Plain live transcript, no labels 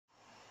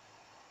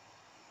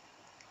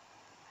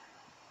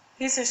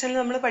ഈ സെഷനിൽ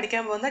നമ്മൾ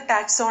പഠിക്കാൻ പോകുന്ന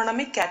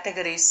ടാക്സോണമിക്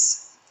കാറ്റഗറീസ്.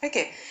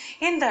 ഓക്കെ,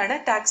 എന്താണ്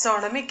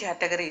taxonomic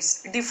categories?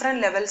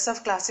 Different levels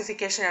of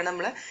classification ആണ്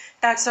നമ്മൾ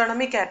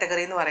ടാക്സോണമിക്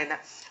കാറ്റഗറി എന്ന് പറയുന്നത്.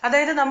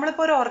 അതായത്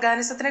നമ്മളിപ്പോൾ ഒരു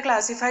ഓർഗാനിസത്തിനെ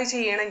ക്ലാസിഫൈ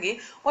ചെയ്യണമെങ്കിൽ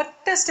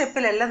ഒറ്റ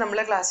സ്റ്റെപ്പിലല്ല നമ്മൾ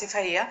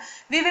ക്ലാസിഫൈ ചെയ്യുക.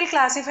 We will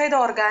classify the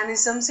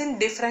organisms in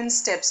different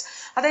steps.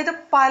 അതായത്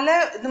പല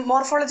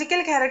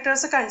മോർഫോളജിക്കൽ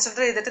ക്യാരക്ടേഴ്സ്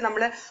കൺസിഡർ ചെയ്തിട്ട്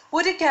നമ്മൾ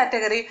ഒരു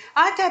കാറ്റഗറി,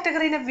 ആ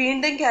കാറ്റഗറീനെ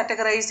വീണ്ടും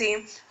കാറ്റഗറൈസ്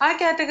ചെയ്യും, ആ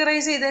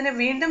കാറ്റഗറൈസ് ചെയ്തതിനെ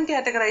വീണ്ടും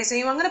കാറ്റഗറൈസ്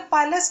ചെയ്യും. അങ്ങനെ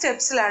പല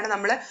സ്റ്റെപ്സിലാണ്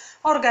നമ്മൾ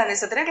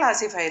ഓർഗാനിസത്തിനെ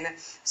ക്ലാസിഫൈ ചെയ്യുന്നത്.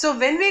 So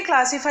when we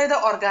classify the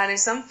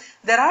organism,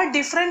 there are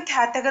different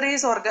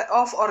categories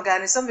of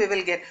organism we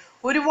will get.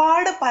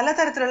 ഒരുപാട്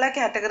പലതരത്തിലുള്ള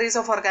കാറ്റഗറീസ്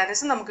ഓഫ്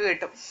ഓർഗാനിസം നമുക്ക്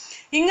കിട്ടും.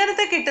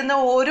 ഇങ്ങനത്തെ കിട്ടുന്ന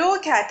ഓരോ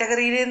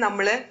കാറ്റഗറിയിലെയും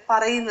നമ്മൾ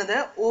പറയുന്നത്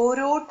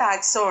ഓരോ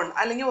ടാക്സോൺ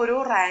അല്ലെങ്കിൽ ഓരോ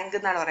റാങ്ക്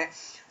എന്നാണ് പറയുക.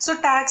 സോ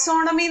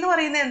ടാക്സോണമി എന്ന്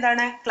പറയുന്നത്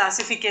എന്താണ്?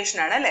 ക്ലാസിഫിക്കേഷൻ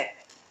ആണ്, അല്ലേ?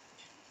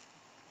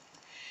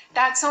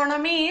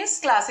 Taxonomy is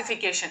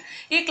classification.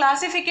 ഈ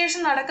ക്ലാസിഫിക്കേഷൻ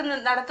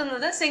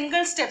നടത്തുന്നത്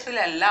single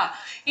സ്റ്റെപ്പിലല്ല.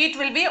 It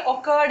will be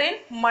occurred in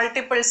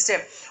multiple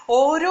step.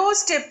 ഓരോ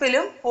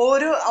സ്റ്റെപ്പിലും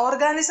ഓരോ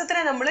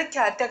ഓർഗാനിസത്തിനെ നമ്മൾ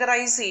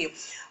കാറ്റഗറൈസ് ചെയ്യും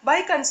by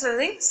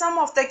considering some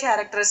of the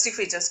characteristic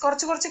features.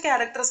 കുറച്ച്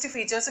ക്യാരക്ടറിസ്റ്റിക്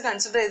ഫീച്ചേഴ്സ്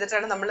കൺസിഡർ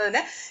ചെയ്തിട്ടാണ് നമ്മൾ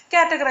ഇതിനെ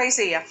കാറ്റഗറൈസ്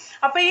ചെയ്യുക.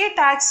 അപ്പൊ ഈ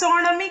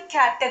ടാക്സോണമിക്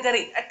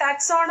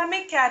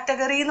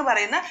കാറ്റഗറി എന്ന്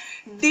പറയുന്ന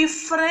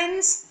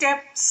ഡിഫറെന്റ്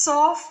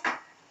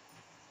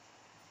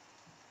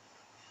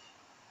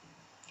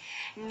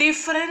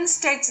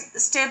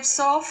സ്റ്റെപ്സ്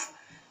ഓഫ്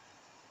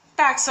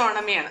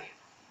ടാക്സോണമി ആണ്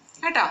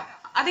കേട്ടോ.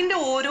 അതിൻ്റെ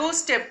ഓരോ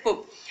സ്റ്റെപ്പും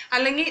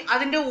അല്ലെങ്കിൽ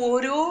അതിൻ്റെ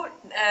ഓരോ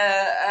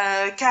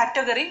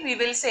category we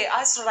will say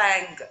as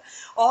rank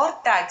or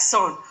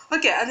taxon.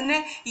 Okay, അതിന്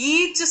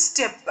each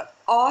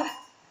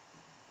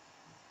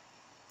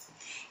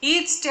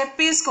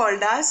step is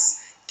called as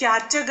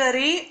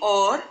category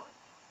or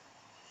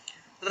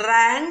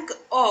rank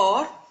or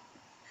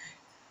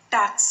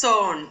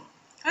taxon.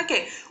 Okay,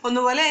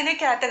 ഒന്നുപോലെ അതിനെ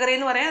കാറ്റഗറി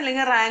എന്ന് പറയാം,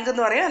 അല്ലെങ്കിൽ റാങ്ക്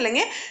എന്ന് പറയാം,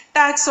 അല്ലെങ്കിൽ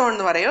ടാക്സോൺ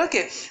എന്ന് പറയാം.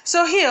 Okay, so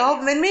here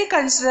when we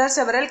consider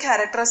several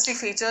characteristic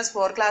features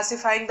four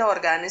classifying the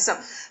organism,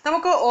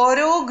 നമുക്ക്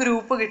ഓരോ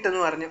ഗ്രൂപ്പ്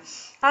കിട്ടുമെന്ന് പറഞ്ഞു.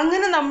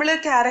 അങ്ങനെ നമ്മൾ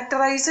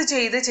ക്യാരക്ടറൈസ്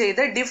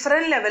ചെയ്ത്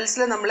ഡിഫറെൻറ്റ്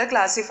ലെവൽസിൽ നമ്മൾ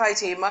ക്ലാസിഫൈ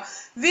ചെയ്യുമ്പോൾ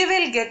we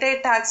will get A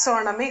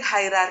taxonomic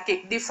hierarchy.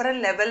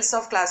 Different levels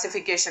of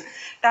classification.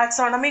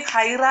 Taxonomic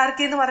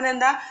hierarchy എന്ന് പറഞ്ഞാൽ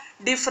എന്താ?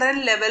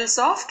 Different levels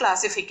of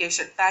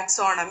classification.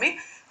 Taxonomic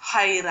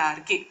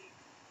hierarchy.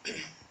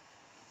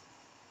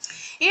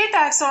 ഈ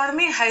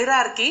ടാക്സോണമിക്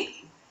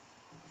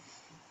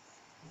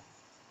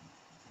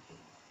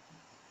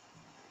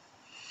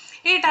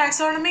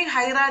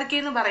ഹൈറാർക്കി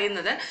എന്ന്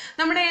പറയുന്നത്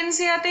നമ്മുടെ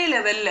NCERT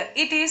ലെവലിൽ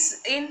it is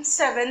in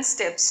 7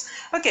 steps.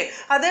 Okay,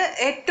 അത്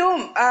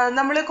ഏറ്റവും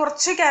നമ്മൾ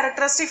കുറച്ച്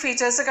ക്യാരക്ടറിസ്റ്റിക്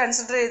ഫീച്ചേഴ്സ്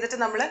കൺസിഡർ ചെയ്തിട്ട്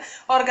നമ്മൾ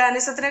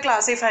ഓർഗാനിസത്തിനെ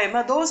ക്ലാസിഫൈ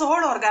ചെയ്യുമ്പോൾ those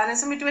whole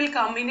organism it will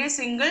come in A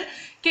single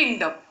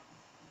kingdom.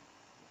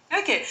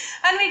 Okay,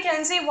 and we can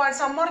see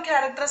some more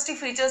characteristic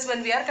features when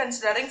we are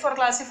considering for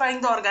classifying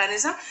the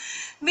organism.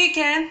 We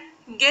can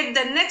get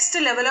the next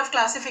level of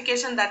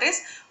classification, that is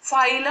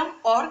phylum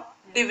or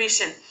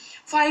division.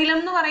 Phylum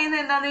എന്ന്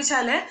പറയുന്നത് എന്താന്ന്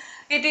വെച്ചാൽ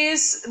it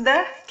is the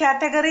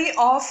category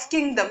of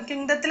kingdom.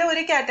 കിങ്ഡത്തിലെ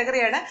ഒരു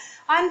കാറ്റഗറിയാണ്.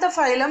 And the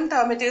phylum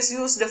term it is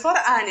used for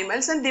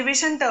animals and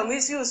division term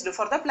is used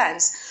for the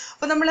plants.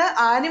 അപ്പോൾ നമ്മൾ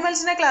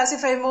ആനിമൽസിനെ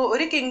classify ചെയ്യുമ്പോൾ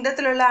ഒരു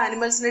കിങ്ഡത്തിലുള്ള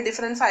ആനിമൽസിനെ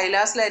different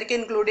ഫൈലാസിലായിരിക്കും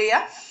include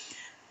ചെയ്യുക.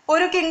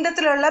 ഒരു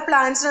കിങ്ഡത്തിലുള്ള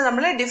പ്ലാന്റ്സിനെ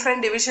നമ്മൾ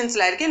ഡിഫറെൻറ്റ്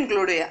ഡിവിഷൻസിലായിരിക്കും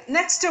ഇൻക്ലൂഡ് ചെയ്യുക.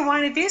 Next one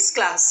it is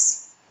class.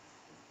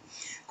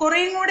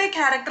 കുറേയും കൂടി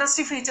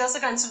ക്യാരക്ടറിസ്റ്റിക് ഫീച്ചേഴ്സ്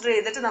കൺസിഡർ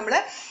ചെയ്തിട്ട് നമ്മൾ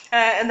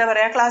എന്താ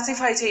പറയുക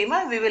ക്ലാസിഫൈ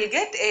ചെയ്യുമ്പോൾ we will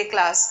get A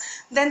class.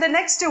 Then the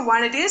next one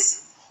it is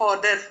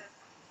order,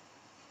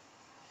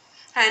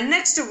 and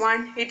next one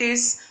it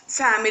is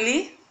family,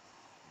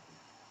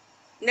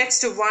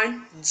 next one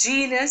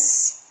genus,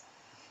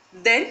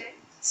 then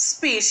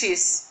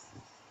species.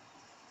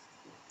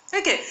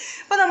 Okay,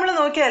 അപ്പോൾ നമ്മൾ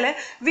നോക്കിയാൽ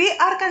V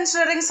R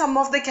considering some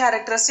of the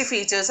characteristic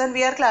features and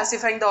we R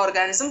classifying the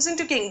organisms in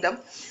to kingdom,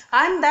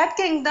 and that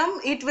kingdom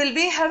it will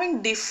be having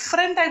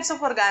different types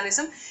of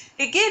organism.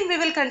 Again we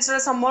will consider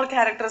some more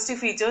characteristic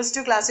features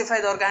to classify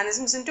the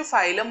organisms into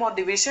phylum or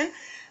division.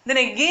 Then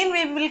again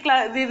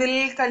we will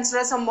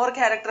consider some more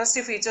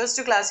characteristic features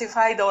to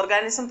classify the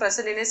organism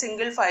present in a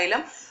single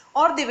phylum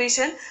or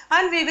division,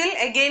 and we will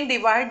again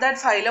divide that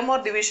phylum or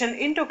division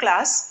into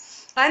class.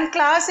 And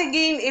class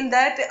again, in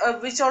that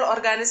which all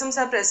organisms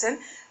are present,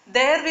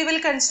 there we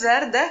will consider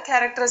the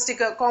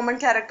common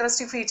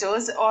characteristic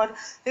features or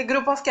a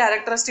group of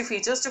characteristic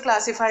features to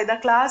classify the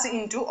class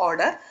into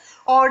order.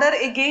 Order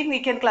again we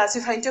can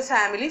classify into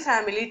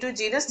family to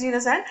genus,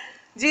 and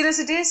genus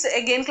it is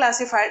again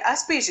classified as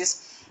species.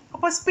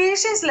 Upon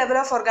species level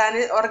of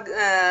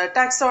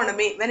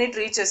taxonomy, when it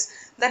reaches,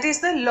 that is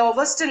the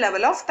lowest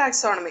level of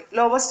taxonomy.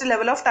 Lowest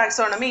level of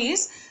taxonomy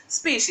is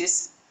species,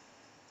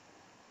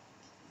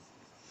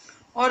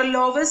 or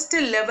lowest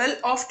level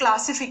of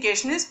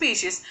classification is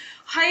species.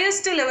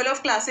 Highest level of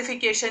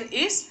classification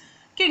is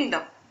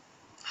kingdom.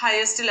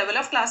 Highest level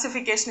of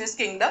classification is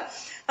kingdom.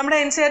 നമ്മുടെ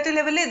NCERT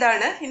ലെവലിൽ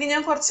ഇതാണ്. ഇനി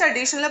ഞാൻ കുറച്ച്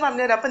additional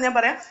പറഞ്ഞുതരാം. അപ്പം ഞാൻ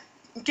പറയാം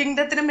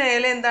കിങ്ഡത്തിന്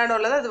മേലെ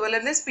എന്താണുള്ളത്, അതുപോലെ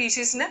തന്നെ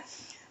സ്പീഷീസിന്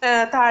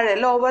താഴെ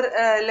ലോവർ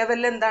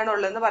ലെവലിൽ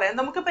എന്താണുള്ളതെന്ന് പറയാം.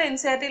 നമുക്കിപ്പോൾ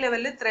NCERT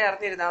ലെവലിൽ ഇത്രയും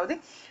അറിഞ്ഞിരുന്നാൽ മതി.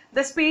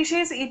 The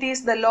species, it is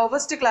the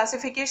lowest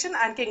classification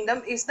and kingdom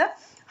is the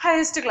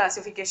highest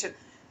classification.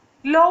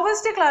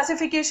 Lowest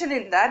classification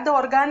in that the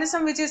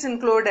organism which is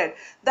included,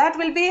 that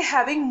will be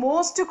having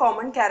most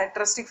common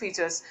characteristic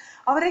features.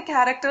 അവരുടെ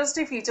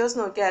characteristic features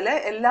നോക്കിയാൽ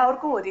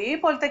എല്ലാവർക്കും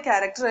ഒരേപോലത്തെ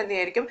character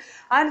തന്നെയായിരിക്കും.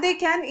 And they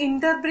can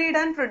interbreed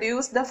and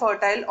produce the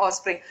fertile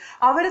offspring.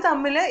 അവർ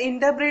തമ്മിൽ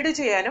interbreed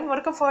ചെയ്യാനും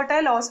അവർക്ക്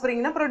fertile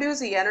ഓസ്പ്രിങ്ങിനെ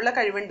produce ചെയ്യാനുള്ള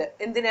കഴിവുണ്ട്.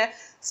 എന്തിന്?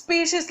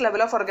 Species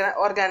level of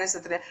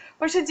ഓർഗാനിസത്തിന്.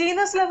 പക്ഷെ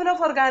ജീനസ് ലെവൽ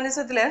ഓഫ്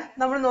ഓർഗാനിസത്തിൽ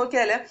നമ്മൾ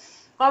നോക്കിയാൽ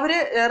അവർ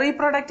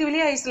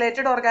റീപ്രൊഡക്റ്റീവ്ലി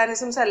ഐസൊലേറ്റഡ്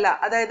ഓർഗാനിസംസ് അല്ല.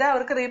 അതായത്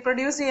അവർക്ക്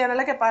റീപ്രൊഡ്യൂസ്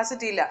ചെയ്യാനുള്ള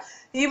കപ്പാസിറ്റി ഇല്ല.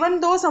 Even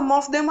though some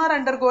of them are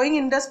undergoing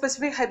Inter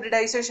specific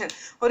hybridisation.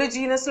 ഒരു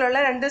ജീനസിലുള്ള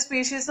 2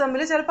 സ്പീഷീസ്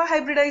തമ്മിൽ ചിലപ്പോൾ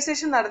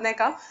ഹൈബ്രിഡൈസേഷൻ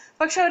നടന്നേക്കാം,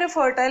 പക്ഷെ അവർ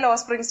ഫെർട്ടൈൽ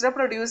ഓസ്പ്രിങ്സിനെ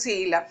പ്രൊഡ്യൂസ്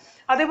ചെയ്യില്ല.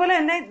 അതേപോലെ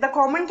തന്നെ the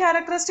common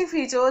characteristic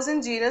features in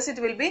genus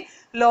it will be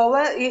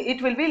lower,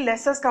 it will be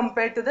ലെസ്സസ്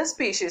compared to the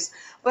species.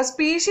 അപ്പോൾ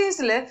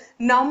സ്പീഷീസിൽ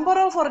number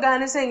of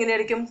organism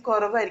എങ്ങനെയായിരിക്കും?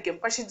 കുറവായിരിക്കും.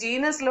 പക്ഷെ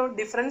ജീനസിലോ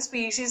ഡിഫറെന്റ്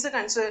സ്പീഷീസ്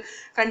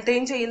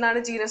കണ്ടെയ്ൻ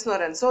ചെയ്യുന്നതാണ് ജീനസ് എന്ന്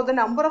പറയുന്നത്. So the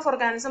number of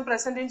organisms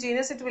present in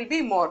genus, it will be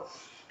more.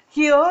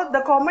 Here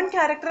the common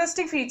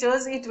characteristic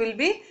features, it will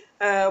be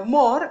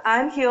more,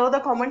 and here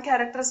the common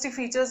characteristic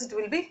features, it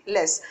will be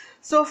less.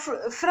 So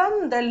from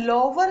the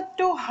lower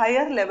to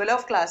higher level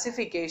of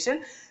classification,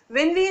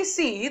 when we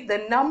see the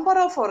number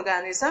of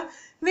organism,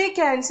 we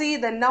can see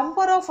the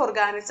number of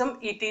organism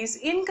it is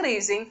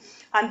increasing,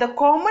 and the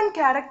common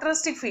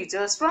characteristic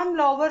features from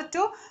lower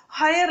to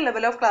higher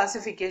level of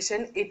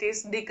classification, it is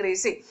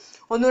decreasing.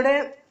 ഒന്നുകൂടെ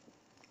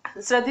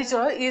ശ്രദ്ധിച്ചോ,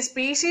 ഈ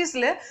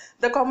സ്പീഷീസിൽ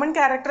the common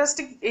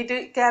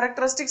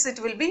characteristics it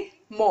will be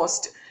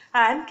most,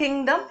 and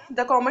kingdom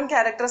the common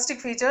characteristic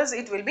features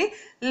it will be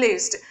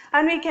least.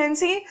 And we can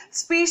see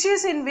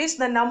species in which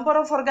the number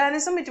of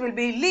organism it will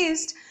be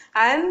least,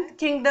 and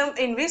kingdom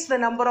in which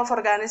the number of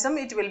organism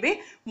it will be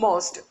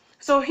most.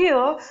 So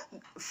here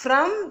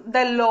from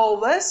the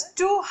lowest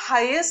to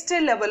highest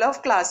level of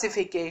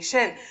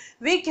classification,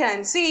 we can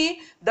see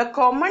the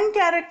common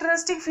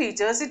characteristic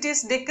features it is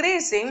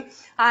decreasing,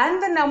 and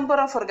the number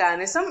of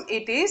organism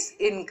it is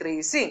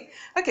increasing.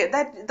 Okay,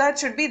 that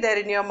should be there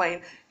in your mind.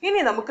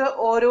 ഇനി നമുക്ക്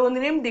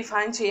ഓരോന്നിനെയും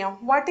define ചെയ്യാം.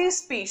 What is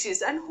species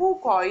and who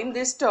coined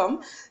this term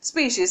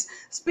species?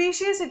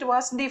 Species it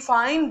was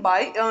defined by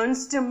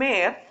Ernst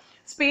Mayr.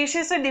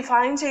 Species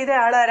define ചെയ്ത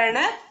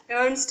ആളാരാണ്?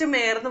 Ernst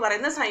mayor എന്ന്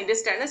പറയുന്ന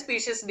scientist ആണ്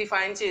species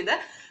define ചെയ്ത്.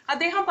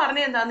 അദ്ദേഹം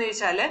പറഞ്ഞത് എന്താന്ന്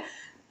ചോദിച്ചാൽ,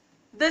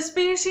 the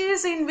species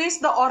in which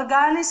the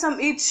organism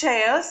it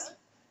shares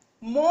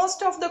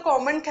most of the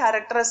common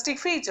characteristic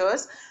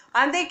features,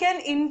 and they can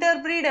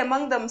interbreed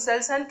among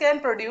themselves and can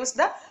produce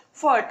the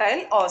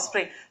fertile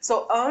offspring. So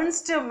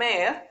Ernst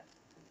Mayr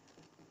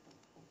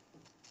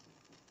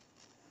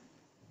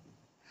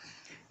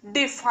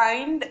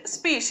defined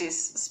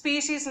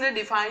സ്പീഷീസിനെ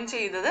define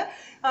ചെയ്തത്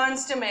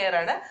Ernst mayor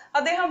ആണ്.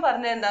 അദ്ദേഹം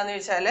പറഞ്ഞത് എന്താന്ന്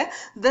വെച്ചാൽ,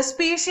 the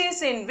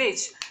species in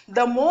which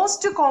the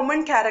most common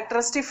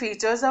characteristic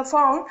features are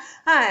found,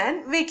 and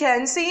we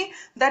can see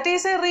that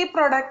is a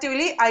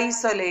reproductively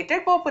isolated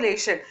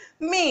population.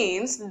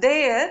 Means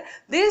there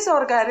these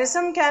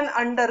organisms can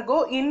undergo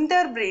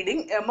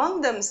interbreeding among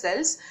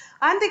themselves,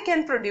 and they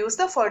can produce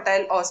the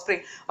fertile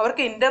offspring.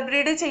 അവർക്ക്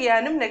interbreed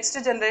ചെയ്യാനും next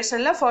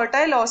ജനറേഷനിൽ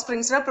fertile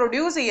ഓസ്പ്രിങ്സിനെ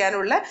produce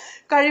ചെയ്യാനുള്ള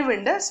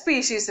കഴിവുണ്ട്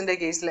സ്പീഷീസിന്റെ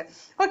കേസിൽ.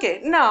 Okay,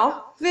 now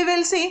we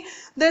will see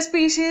the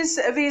species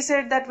we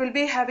said that will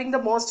be having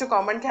the most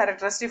common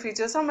characteristic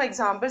features. Some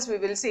examples we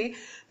will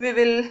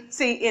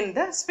see in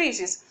the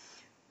species.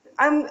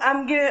 I'm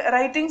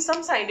writing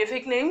some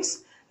scientific names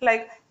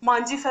like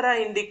Mangifera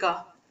indica.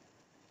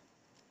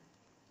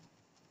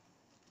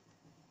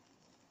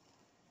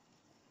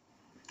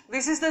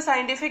 This is the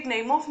scientific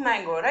name of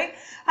mango, right?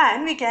 And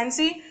we can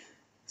see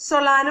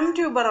Solanum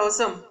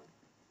tuberosum.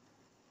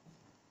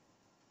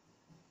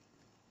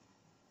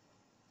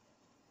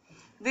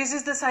 This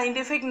is the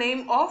scientific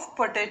name of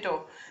potato.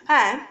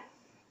 And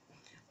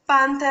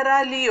Panthera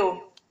leo.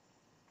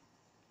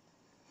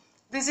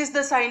 This is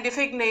the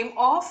scientific name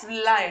of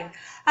lime.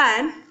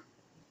 And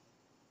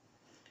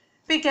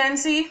we can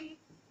see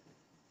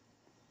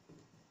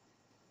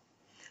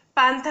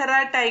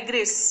Panthera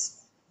tigris.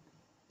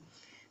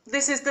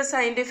 This is the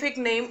scientific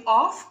name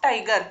of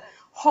tiger.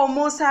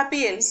 Homo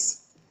sapiens.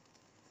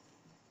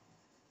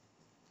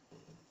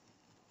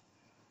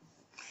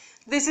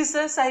 This is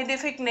the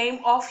scientific name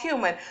of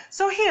human.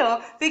 So here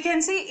we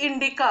can see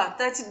indica,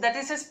 that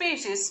is a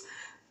species.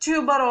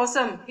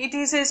 Tuberosum, it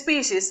is a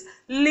species.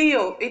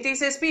 Leo, it is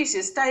a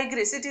species.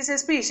 Tigris, it is a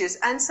species.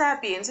 And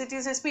sapiens, it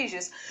is a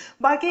species.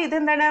 ബാക്കി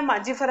ഇതെന്താണ്?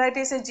 Mangifera, it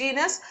is a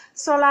genus.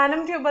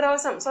 Solanum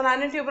tuberosum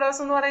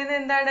എന്ന് പറയുന്നത്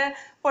എന്താണ്?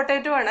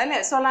 Potato ആണ് അല്ലെ.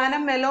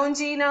 സൊലാനം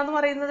മെലോഞ്ചീന എന്ന്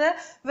പറയുന്നത്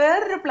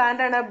വേറൊരു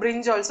പ്ലാന്റ് ആണ്,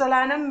 ബ്രിഞ്ചോൾ.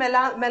 സൊലാനം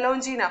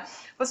മെലോഞ്ചീന.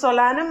 അപ്പൊ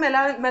സൊലാനം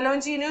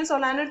മെലോഞ്ചീനയും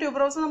സൊലാനം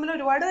ട്യൂബറോസും തമ്മിൽ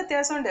ഒരുപാട്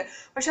വ്യത്യാസമുണ്ട്.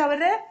 പക്ഷെ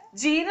അവരുടെ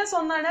ജീനസ്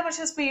ഒന്നാണ്,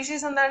 പക്ഷെ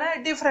സ്പീഷീസ് എന്താണ്?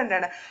 ഡിഫറെന്റ്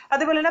ആണ്.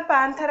 അതുപോലെ തന്നെ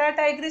Panthera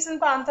Tigris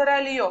and Panthera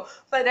Leo.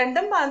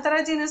 രണ്ടും പാന്തറ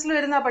ജീനസിൽ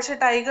വരുന്ന, പക്ഷെ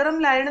ടൈഗറും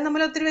ലയണും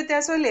തമ്മിൽ ഒത്തിരി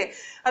വ്യത്യാസമില്ലേ?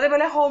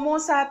 അതേപോലെ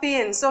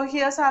Homo sapiens. So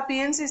here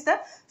sapiens is the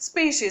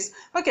species.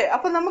 Okay,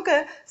 അപ്പൊ നമുക്ക്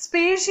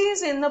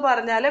സ്പീഷീസ് എന്ന്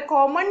പറഞ്ഞാൽ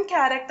കോമൺ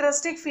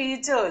ക്യാരക്ടറിസ്റ്റിക്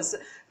ഫീച്ചേഴ്സ്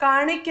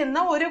കാണിക്കുന്ന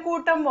ഒരു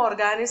കൂട്ടം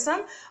ഓർഗാനിസം,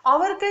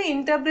 അവർക്ക്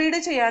ഇന്റർബ്രീഡ്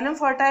ചെയ്യാനും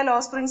ഫെർട്ടൈൽ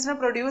ഓസ്പ്രിങ്സിനെ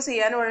പ്രൊഡ്യൂസ്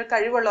ചെയ്യാനും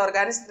കഴിവുള്ള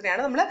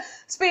ഓർഗാനിസത്തിനെയാണ് നമ്മൾ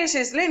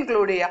സ്പീഷീസിൽ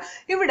ഇൻക്ലൂഡ് ചെയ്യുക.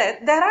 ഇവിടെ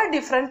there are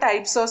different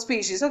types of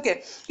species. Okay,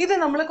 ഇത്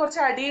നമ്മൾ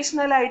കുറച്ച്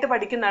അഡീഷണൽ ആയിട്ട്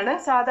പഠിക്കുന്നതാണ്,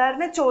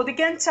 സാധാരണ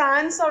ചോദിക്കാൻ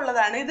ചാൻസ്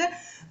ഉള്ളതാണ്. ഇത്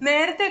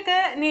നേരത്തെ ഒക്കെ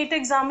നീറ്റ്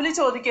എക്സാമിൽ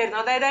ചോദിക്കായിരുന്നു,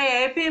 അതായത്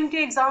APMT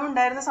എക്സാം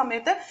ഉണ്ടായിരുന്ന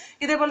സമയത്ത്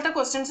ഇതേപോലത്തെ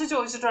questions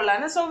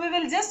ചോദിച്ചിട്ടുള്ളതാണ്. So we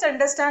will just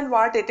understand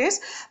what it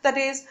is.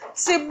 That is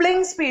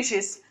sibling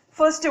species.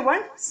 First one,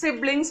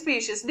 sibling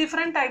species.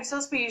 Different types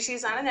of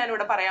species ആണ് ഞാൻ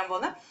ഇവിടെ പറയാൻ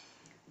പോകുന്നത്.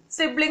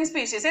 സിബ്ലിംഗ്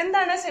സ്പീഷീസ്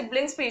എന്താണ്?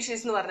 സിബ്ലിംഗ്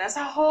സ്പീഷീസ് എന്ന് പറഞ്ഞാൽ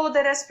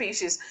സഹോദര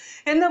സ്പീഷീസ്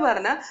എന്ന്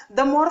പറഞ്ഞാൽ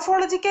the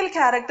morphological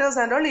characters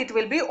and all it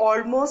will be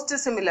almost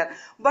similar,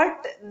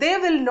 but they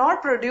will not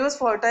produce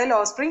fertile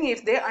offspring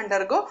if they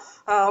undergo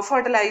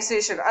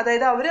fertilisation.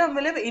 അതായത് അവർ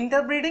തമ്മിൽ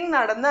ഇന്റർബ്രീഡിങ്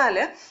നടന്നാൽ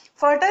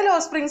ഫെർട്ടൈൽ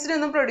ഓസ്പ്രിങ്സിനെ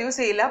ഒന്നും പ്രൊഡ്യൂസ്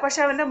ചെയ്യില്ല,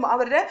 പക്ഷെ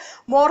അവരുടെ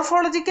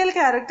മോർഫോളജിക്കൽ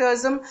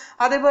ക്യാരക്ടേഴ്സും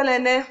അതേപോലെ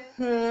തന്നെ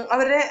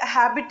അവരുടെ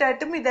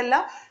ഹാബിറ്റാറ്റും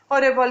ഇതെല്ലാം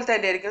ഒരേപോലെ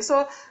തന്നെ ആയിരിക്കും. So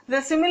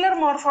the similar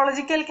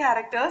morphological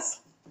characters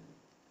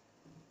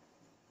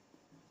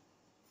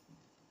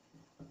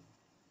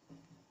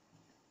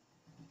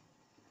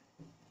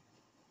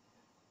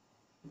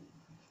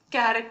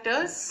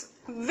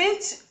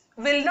which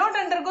will not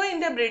undergo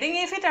interbreeding.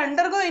 If it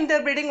undergo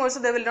interbreeding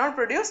also they will not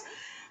produce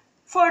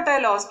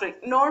fertile offspring.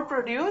 Not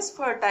produce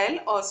fertile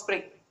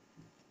offspring.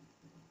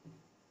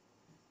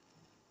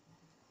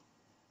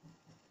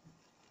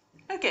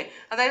 Okay,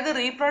 അതായത്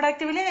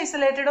റീപ്രൊഡക്റ്റീവ്ലി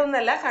ഐസൊലേറ്റഡ്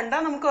ഒന്നല്ല,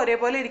 കണ്ടാൽ നമുക്ക്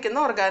ഒരേപോലെ ഇരിക്കുന്ന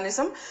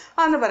ഓർഗാനിസം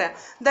ആണെന്ന് പറയാം.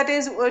 That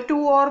is 2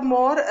 or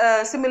more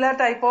similar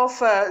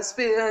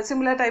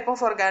type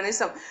of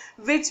organism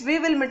which we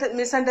will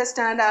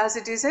misunderstand as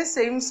it is a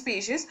same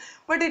species,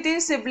 but it is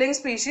sibling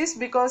species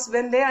because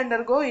when they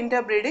undergo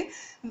interbreeding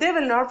they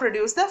will not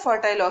produce the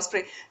fertile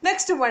offspring.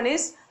 Next one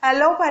is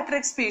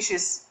allopatric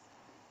species.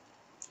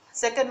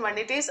 Second one,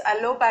 it is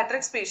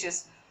allopatric species.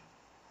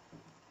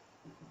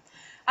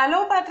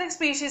 Allopatric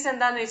species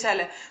എന്താന്ന് വെച്ചാൽ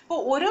ഇപ്പോൾ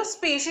ഒരു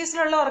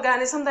സ്പീഷീസിലുള്ള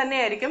organism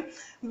തന്നെയായിരിക്കും,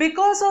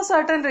 because of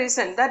certain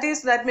reason,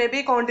 that may be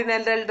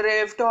continental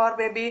drift or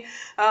maybe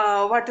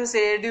what to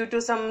say due to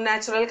some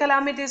natural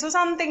calamities or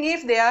something,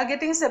 if they are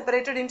getting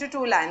separated into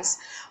two lands,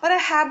 ഒരു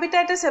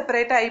habitat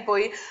separate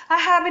ആയിപ്പോയി, ആ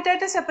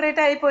habitat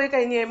separate ആയിപ്പോയി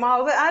കഴിഞ്ഞ്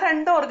കഴിയുമ്പോൾ ആ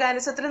രണ്ട്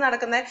ഓർഗാനിസത്തിൽ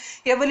നടക്കുന്ന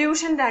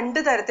evolution രണ്ട്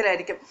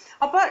തരത്തിലായിരിക്കും.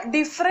 അപ്പോൾ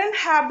ഡിഫറെൻറ്റ്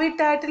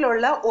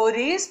ഹാബിറ്റാറ്റിലുള്ള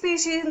ഒരേ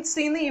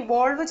സ്പീഷീസിൽ നിന്ന്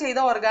ഇവോൾവ് ചെയ്ത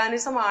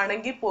ഓർഗാനിസം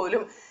ആണെങ്കിൽ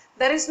പോലും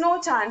there is no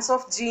chance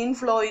of gene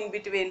flow in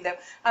between them.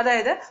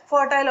 അതായത്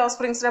ഫെർട്ടൈൽ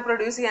ഓസ്പ്രിങ്സിനെ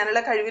പ്രൊഡ്യൂസ്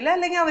ചെയ്യാനുള്ള കഴിവില്ല,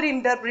 അല്ലെങ്കിൽ അവർ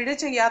ഇന്റർബ്രീഡ്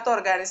ചെയ്യാത്ത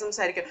ഓർഗാനിസംസ്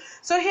ആയിരിക്കും.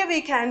 So here we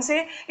can say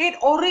it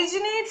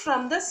originate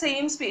from the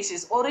same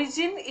species.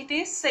 Origin it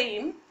is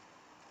same,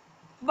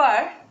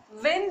 but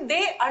when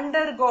they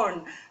undergone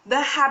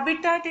the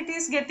habitat it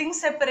is getting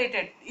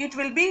separated, it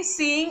will be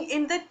seeing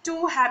in the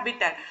two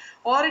habitat,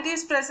 or it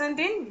is present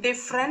in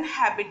different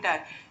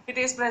habitat. It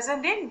is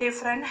present in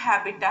different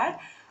habitat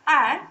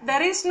and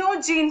there is no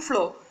gene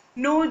flow.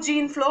 No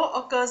gene flow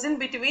occurs in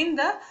between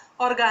the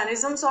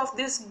organisms of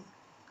this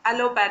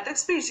allopatric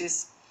species.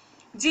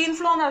 Gene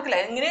flow നടക്കില്ല.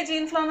 എങ്ങനെയാ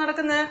gene flow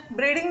നടക്കുന്നത്?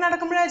 Breeding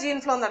നടക്കുമ്പോഴാണ് gene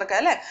flow നടക്കുക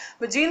അല്ലേ?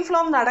 അപ്പൊ gene flow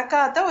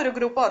നടക്കാത്ത ഒരു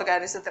group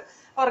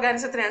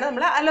ഓർഗാനിസത്തിനെയാണ്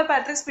നമ്മൾ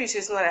allopatric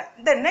species എന്ന് പറയാം.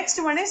 Then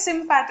next one is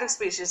സിംപാട്രിക്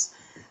species.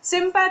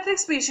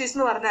 സിംപാട്രിക് species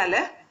എന്ന്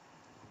പറഞ്ഞാല്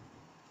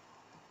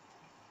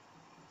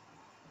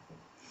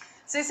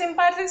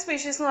സിംപാട്രിക്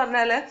സ്പീഷീസ് എന്ന്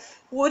പറഞ്ഞാൽ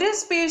ഒരു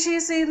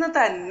സ്പീഷീസിൽ നിന്ന്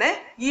തന്നെ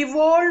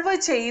ഇവോൾവ്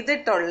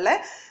ചെയ്തിട്ടുള്ള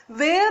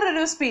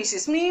വേറൊരു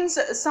species,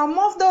 means some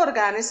of the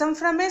organism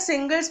from A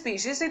single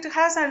species it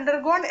has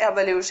undergone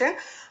evolution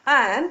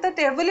and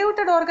that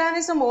എവല്യൂട്ടഡ്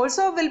organism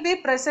also will be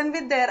present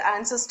with their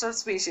ancestor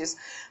species.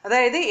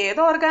 അതായത്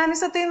ഏത്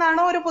ഓർഗാനിസത്തിൽ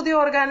നിന്നാണോ ഒരു പുതിയ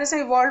ഓർഗാനിസം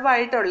ഇവോൾവ്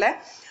ആയിട്ടുള്ളത്,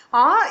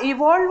 ആ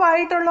ഇവോൾവ്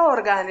ആയിട്ടുള്ള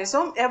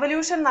ഓർഗാനിസവും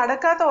എവല്യൂഷൻ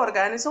നടക്കാത്ത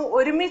ഓർഗാനിസവും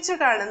ഒരുമിച്ച്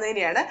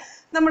കാണുന്നതിനെയാണ്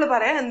നമ്മൾ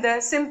പറയാം എന്ത്?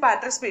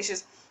 സിംപാട്രിക്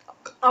സ്പീഷീസ്.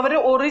 അവർ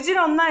ഒറിജിൻ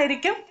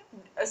ഒന്നായിരിക്കും,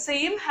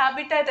 സെയിം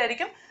ഹാബിറ്റാറ്റ്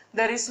ആയിരിക്കും,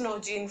 there is no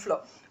gene flow.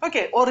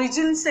 Okay,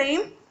 origin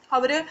same,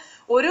 അവര്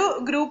ഒരു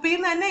ഗ്രൂപ്പിൽ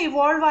നിന്ന് തന്നെ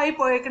ഇവോൾവ് ആയി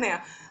പോയേക്കണയാ.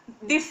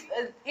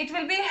 It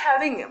will be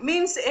having,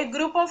 means a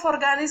group of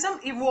organism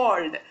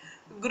evolved,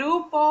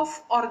 group of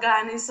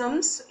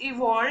organisms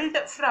evolved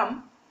from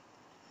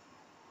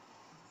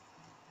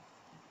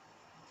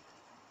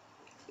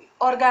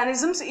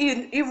organisms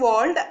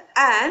evolved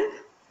and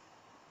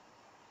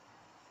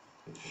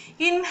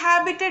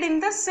inhabited in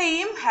the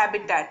same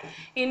habitat,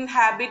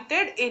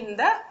 inhabited in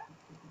the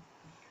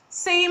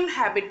same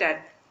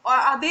habitat,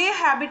 അതേ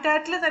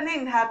ഹാബിറ്റാറ്റിൽ തന്നെ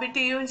inhabit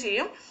ചെയ്യുകയും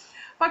ചെയ്യും.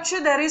 പക്ഷെ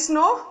there is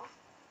no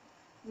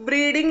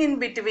breeding in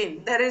between,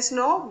 there is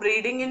no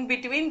breeding in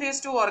between these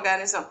two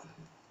organisms.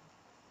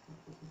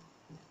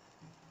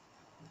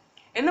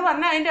 എന്ന്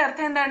പറഞ്ഞാൽ അതിന്റെ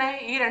അർത്ഥം എന്താണ്?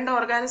 ഈ രണ്ട്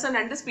ഓർഗാനിസം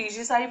രണ്ട്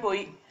സ്പീഷീസ് ആയി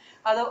പോയി.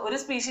 അത് ഒരു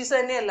സ്പീഷീസ്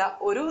തന്നെയല്ല,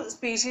 ഒരു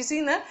സ്പീഷീസിൽ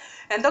നിന്ന്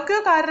എന്തൊക്കെയോ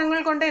കാരണങ്ങൾ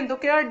കൊണ്ട്,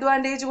 എന്തൊക്കെയോ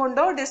അഡ്വാൻറ്റേജ്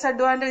കൊണ്ടോ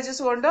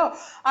ഡിസഡ്വാൻറ്റേജസ് കൊണ്ടോ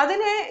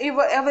അതിനെ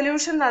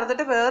എവല്യൂഷൻ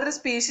നടന്നിട്ട് വേറൊരു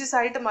സ്പീഷീസ്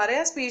ആയിട്ട്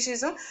മാറിയ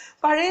സ്പീഷീസും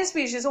പഴയ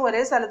സ്പീഷീസും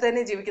ഒരേ സ്ഥലത്ത്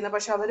തന്നെ ജീവിക്കുന്നത്.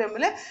 പക്ഷെ അവർ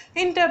തമ്മിൽ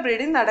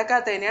ഇന്റർബ്രീഡിങ്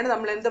നടക്കാത്തതിനെയാണ്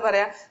നമ്മൾ എന്ത്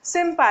പറയാ,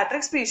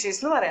 സിംപാട്രിക്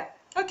സ്പീഷീസ് എന്ന് പറയാം.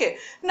 Okay,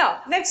 now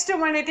next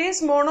one, it is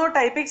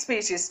monotypic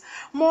species.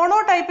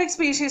 Monotypic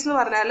species എന്ന്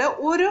പറഞ്ഞാൽ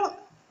ഒരു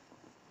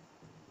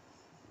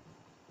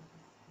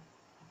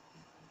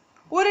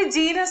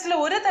ജീനസിൽ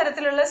ഒരു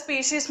തരത്തിലുള്ള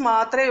സ്പീഷീസ്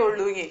മാത്രമേ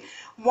ഉള്ളൂ.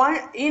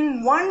 In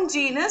one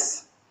genus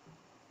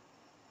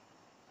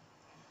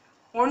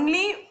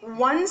only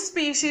one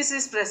species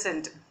is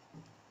present.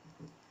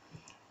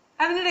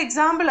 അതിനൊരു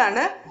എക്സാമ്പിൾ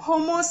ആണ്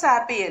homo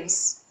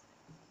sapiens.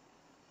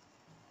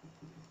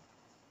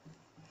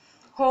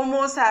 Homo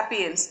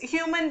sapiens,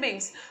 human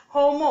beings.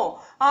 Homo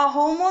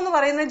എന്ന്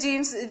പറയുന്ന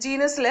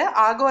ജീനസിൽ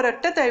ആകെ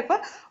ഒരൊറ്റ ടൈപ്പ്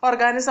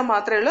ഓർഗാനിസം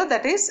മാത്രമേ ഉള്ളൂ,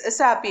 that is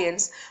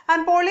sapiens.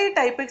 And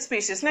പോളിടൈപ്പിക്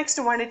species.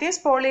 Next one, it is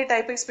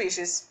പോളിടൈപ്പിക്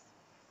species.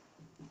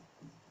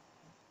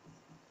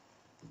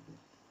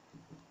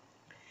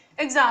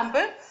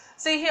 Example,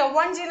 say here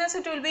one genus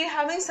it will be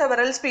having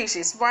several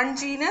species. One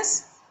genus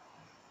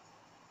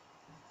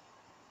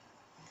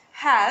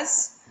has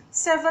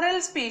several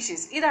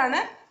species.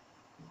 ഇതാണ്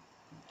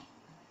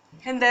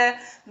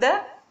the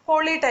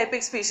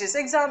polytypic species.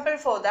 Example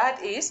for that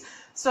is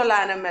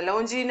Solanum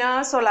melongena,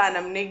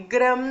 Solanum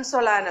nigrum,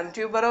 Solanum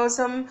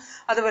tuberosum,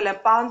 അതുപോലെ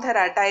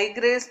Panthera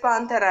tigris,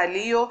 Panthera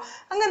leo.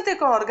 അങ്ങനത്തെ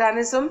ഒക്കെ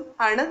organism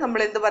ആണ് നമ്മൾ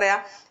എന്ത് പറയാ,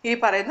 ഈ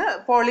പറയുന്ന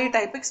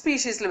പോളിടൈപ്പിക്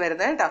സ്പീഷീസിൽ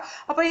വരുന്നത് കേട്ടോ.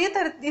 അപ്പൊ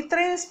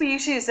ഇത്രയും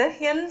സ്പീഷീസ്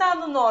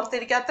എന്താണെന്ന്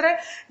ഓർത്തിരിക്കുക. അത്ര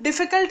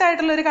ഡിഫിക്കൽട്ട്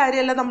ആയിട്ടുള്ള ഒരു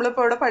കാര്യമല്ല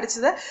നമ്മളിപ്പോൾ ഇവിടെ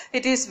പഠിച്ചത്.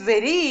 It is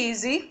very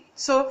easy.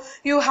 So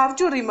you have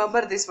to remember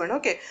this one.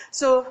 Okay,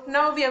 so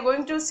now we are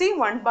going to see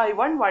one by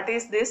one what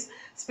is this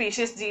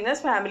species, genus,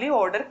 family,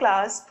 order,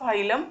 class,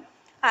 phylum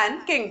and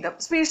kingdom.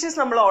 Species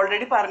നമ്മൾ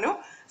already പറഞ്ഞു.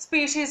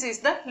 Species is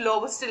the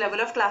lowest level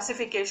of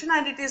classification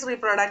and it is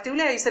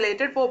reproductively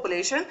isolated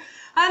population,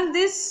 and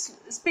this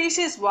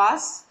species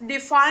was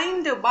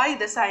defined by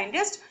the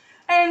scientist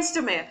Ernst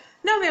Mayr.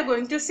 Now we are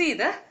going to see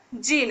the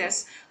genus,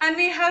 and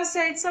we have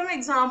said some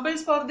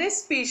examples for this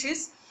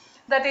species,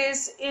 that is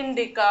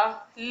Indica,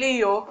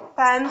 Leo,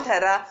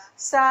 Panthera,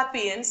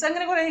 Sapiens.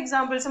 അങ്ങനെ കുറേ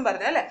എക്സാമ്പിൾസും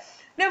പറഞ്ഞു അല്ലേ.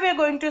 Now we are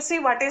going to see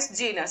what is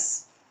genus.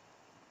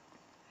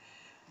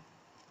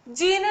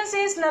 Genus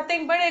is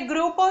nothing but a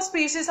group of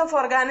species of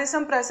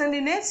organism present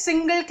in a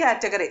single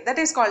category, that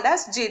is called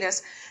as genus.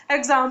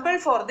 Example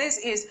for this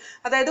is,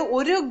 അതായത്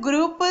ഒരു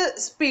group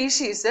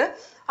species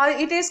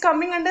it is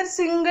coming under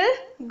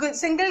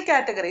single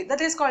category,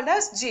 that is called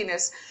as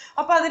genus.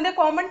 അപ്പോൾ അതിന്റെ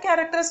common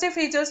characteristic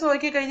features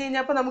നോക്കി കഴിഞ്ഞ്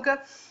കഴിഞ്ഞപ്പോൾ നമുക്ക്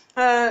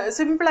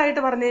simple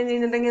ആയിട്ട് പറഞ്ഞു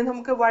കഴിഞ്ഞിട്ടുണ്ടെങ്കിൽ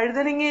നമുക്ക്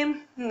വഴുതനങ്ങയും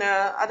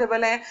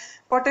അതേപോലെ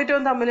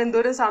പൊട്ടറ്റോയും തമ്മിൽ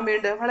എന്തോരം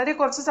സാമ്യമുണ്ട്, വളരെ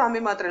കുറച്ച്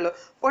സാമ്യം മാത്രമേ ഉള്ളൂ.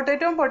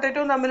 പൊട്ടറ്റോവും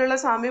തമ്മിലുള്ള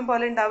സാമ്യം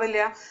പോലെ ഉണ്ടാവില്ല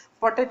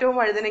പൊട്ടറ്റോവും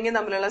വഴുതനങ്ങയും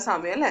തമ്മിലുള്ള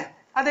സാമ്യം അല്ലേ.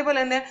 അതേപോലെ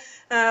തന്നെ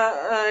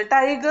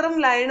ടൈഗറും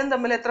ലയണും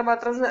തമ്മിൽ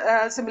എത്രമാത്രം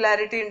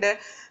സിമിലാരിറ്റി ഉണ്ട്.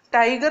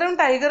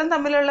 ടൈഗറും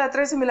തമ്മിലുള്ള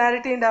അത്ര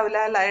സിമിലാരിറ്റി ഉണ്ടാവില്ല,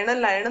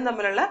 ലയണും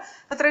തമ്മിലുള്ള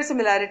അത്ര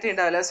സിമിലാരിറ്റി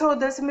ഉണ്ടാവില്ല. So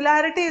the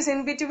similarity is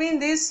in between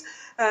these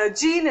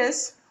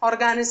genus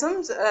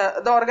organisms,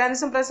 the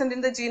organism present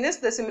in the genus,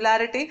 the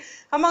similarity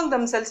among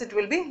themselves it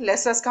will be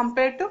less as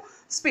compared to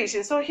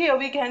species. So here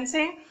we can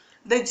say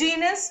the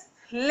genus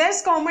less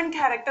common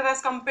character as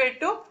compared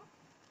to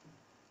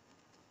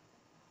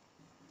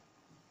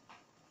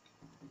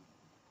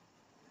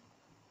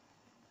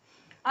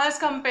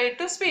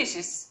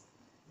species.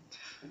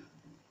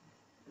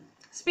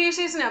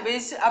 Species in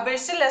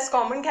അപേക്ഷിച്ച് less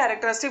common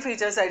characteristic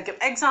features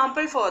ആയിരിക്കും.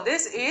 Example for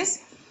this is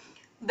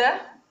the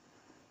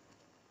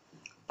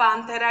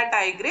Panthera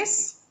tigris,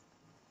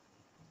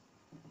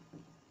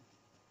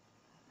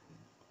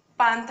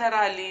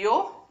 Panthera leo,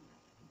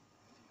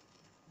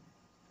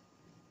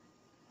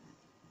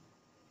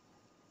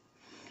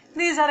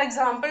 these are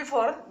example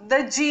for the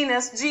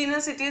genus.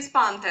 Genus it is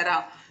Panthera.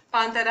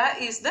 Panthera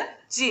is the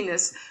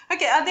genus.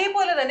 Okay,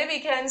 adepole thanne we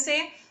can say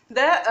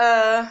the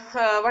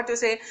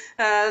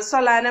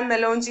Solanum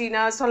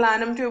melongena,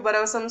 Solanum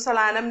tuberosum,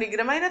 Solanum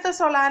nigrum. അതിനകത്ത്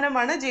Solanum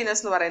ആണ്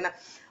genus എന്ന് പറയുന്നത്.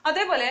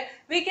 അതേപോലെ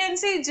we can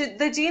say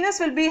the genus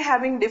will be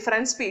having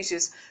different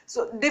species. So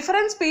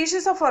different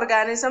species of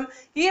organism,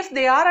 if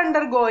they are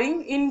undergoing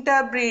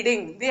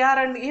interbreeding,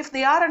 if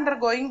they are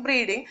undergoing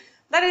breeding,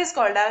 that is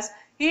called as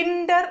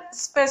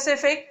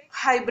interspecific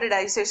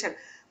hybridization.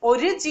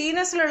 ഒരു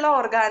ജീനസിലുള്ള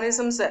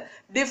organisms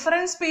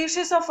different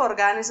species of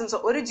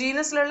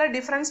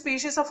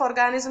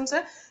organisms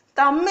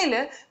തമ്മിൽ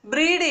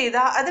breed ചെയ്ത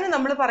അതിന്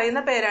നമ്മൾ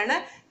പറയുന്ന പേരാണ്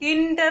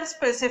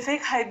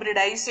interspecific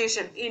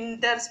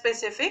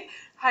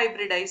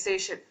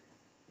hybridisation.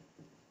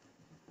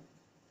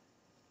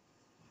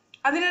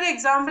 അതിനൊരു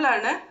example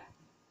ആണ്,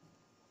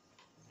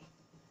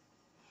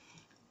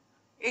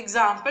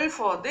 example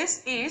for this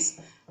is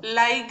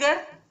liger,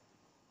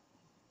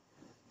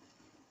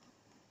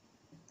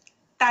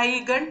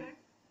 Taigun.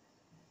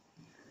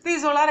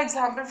 These all are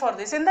example for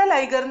this. എന്താ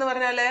ലൈഗർ എന്ന്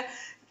പറഞ്ഞാല്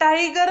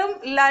ടൈഗറും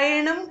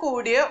ലയണും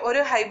കൂടിയ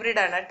ഒരു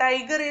ഹൈബ്രിഡ് ആണ്.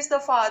 Tiger is the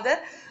father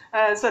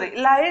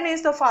lion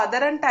is the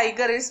father and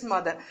tiger is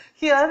mother.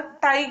 Here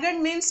tiger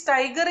means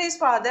tiger is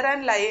father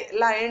and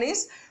lion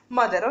is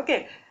mother.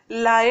 Okay,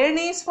 lion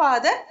is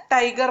father,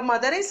 tiger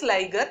mother is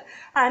liger,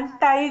 and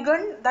tiger,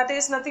 that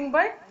is nothing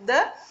but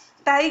the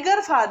tiger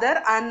father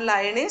and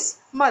lion is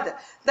mother.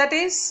 That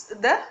is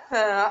the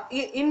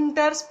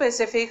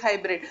interspecific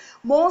hybrid.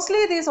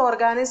 Mostly these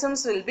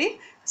organisms will be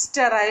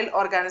sterile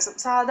organisms.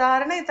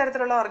 സാധാരണ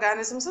ഇത്തരത്തിലുള്ള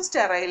organisms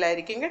sterile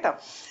ആയിരിക്കും കേട്ടോ.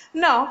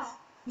 Now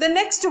the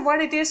next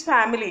one, it is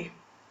family.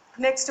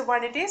 Next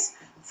one, it is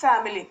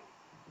family.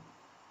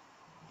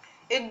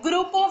 A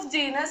group of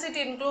genus it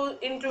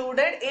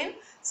included in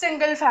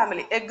single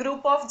family. A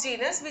group of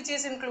genus which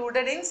is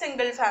included in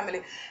single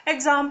family.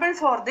 Example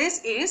for this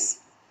is,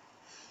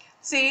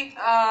 see,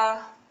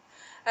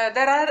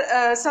 there are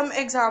some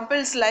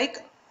examples like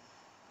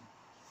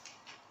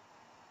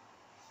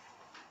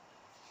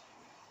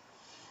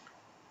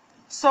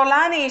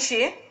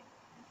Solanaceae,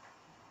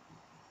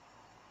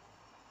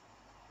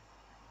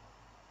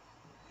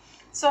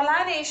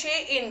 Solanaceae,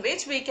 in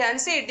which we can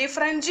see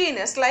different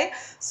genus like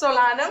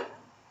Solanum,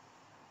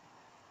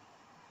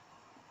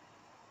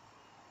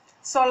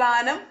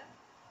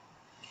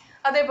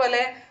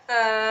 അതേപോലെ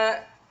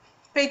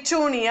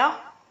Petunia.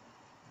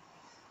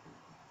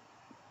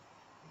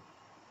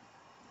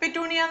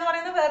 Petunia എന്ന്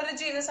പറയുന്നത് വേറൊരു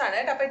genus ആണ്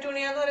കേട്ടോ.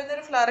 Petunia എന്ന് പറയുന്നത്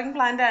ഒരു flowering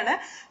plant ആണ്.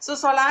 So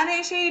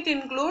Solanaceae it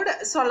include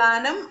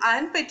Solanum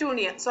and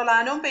Petunia.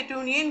 Solanum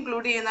Petunia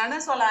include ചെയ്യുന്നതാണ്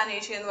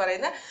Solanaceae എന്ന്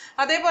പറയുന്നത്.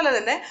 അതേപോലെ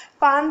തന്നെ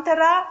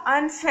Panthera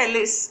and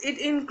Felis it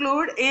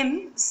include in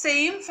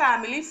same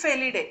family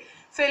Felidae.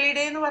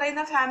 Felidae എന്ന്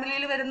പറയുന്ന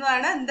ഫാമിലിയിൽ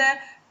വരുന്നതാണ് എന്ത്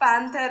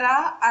Panthera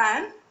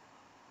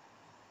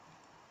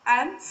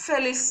and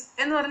Felis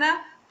എന്ന് പറഞ്ഞാൽ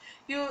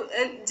you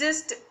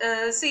just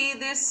see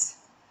this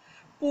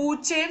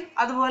പൂച്ചയും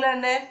അതുപോലെ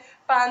തന്നെ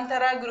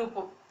പാന്തറ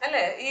ഗ്രൂപ്പും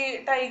അല്ലേ, ഈ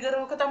ടൈഗറും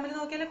ഒക്കെ തമ്മിൽ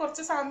നോക്കിയാൽ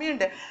കുറച്ച്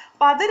സാമ്യമുണ്ട്.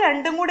 അപ്പൊ അത്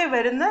രണ്ടും കൂടെ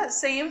വരുന്ന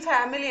സെയിം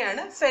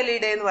ഫാമിലിയാണ്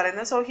ഫെലിഡേ എന്ന്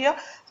പറയുന്നത്. So here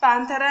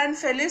Panthera and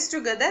Felis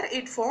together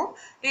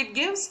it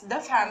gives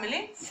the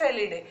family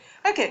Felidae.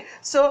 Okay,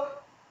 so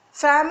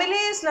family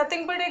is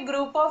nothing but a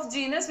group of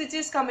genus which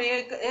is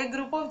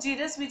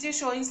which is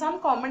showing some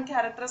common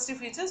characteristic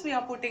features we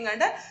are putting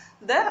under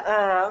the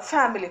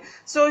family.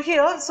 So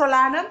here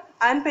Solanum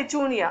and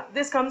Petunia,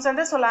 this comes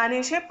under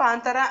Solanaceae.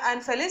 Panthera and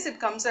Felis, it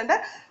comes under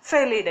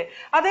Felidae.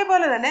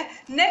 അതേപോലെ തന്നെ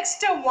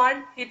next one,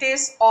 it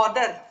is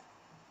order.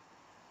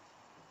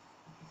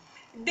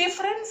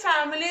 Different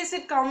families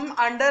it come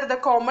under the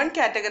common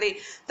category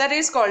that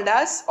is called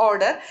as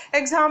order.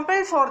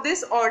 Example for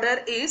this order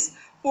is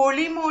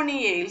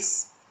Polymoniales.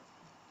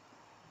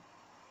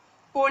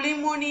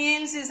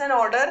 Polymoniales is an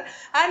order,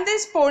 and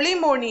this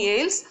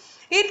Polymoniales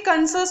it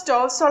consists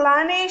of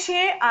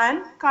Solanaceae and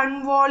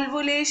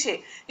Convolvulaceae.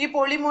 ഈ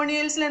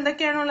Polymonialesൽ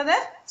എന്തൊക്കെയാണുള്ളത്?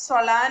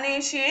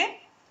 Solanaceae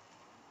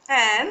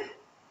and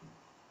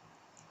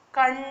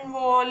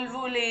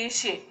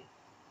Convolvulaceae.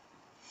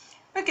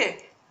 Okay,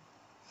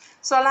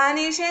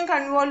 Solanaceae and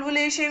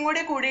Convolvulaceae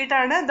കൂടി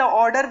കൂടിയിട്ടാണ് the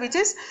order which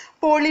is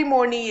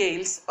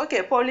Polymoniales.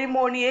 Okay,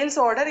 Polymoniales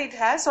order it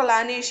has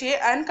Solanaceae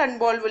and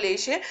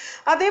Convolvulaceae.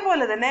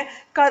 അതേപോലെ തന്നെ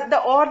the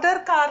order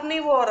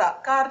Carnivora.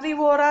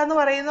 Carnivora എന്ന്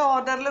പറയുന്ന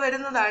ഓർഡറിൽ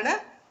വരുന്നതാണ്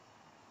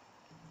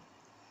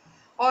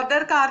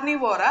order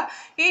Carnivora.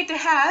 It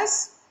has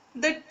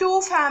the two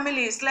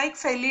families like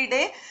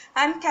Felidae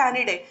and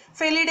Canidae.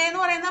 Felidae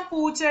എന്ന് പറയുന്ന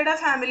പൂച്ചയുടെ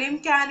ഫാമിലിയും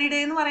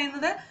Canidae എന്ന്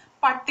പറയുന്നത്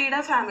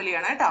പട്ടിയുടെ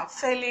ഫാമിലിയാണ് കേട്ടോ.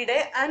 Felidae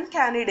and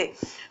Canidae.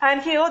 And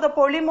here the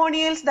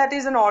Polymoniales, that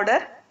is an order.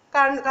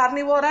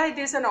 Carnivora, it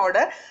is an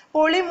order.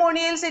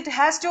 Polymoniales, it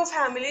has two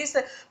families.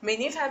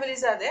 Many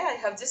families are there. I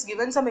have just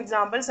given some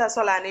examples as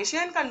Solanaceae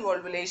and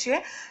Convolvulaceae.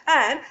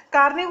 And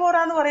Carnivora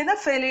എന്ന് പറയുന്ന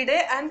Felidae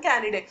and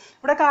Canidae.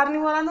 ഇവിടെ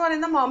Carnivora എന്ന്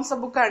പറയുന്ന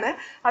മാംസബുക്കാണ്.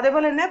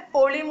 അതേപോലെ തന്നെ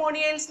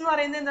Polymoniales എന്ന്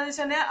പറയുന്നത് എന്താണെന്ന്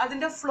വെച്ചാൽ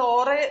അതിന്റെ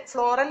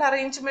ഫ്ലോറൽ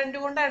അറേഞ്ച്മെന്റ്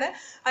കൊണ്ടാണ്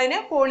അതിനെ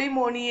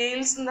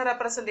Polymoniales എന്ന്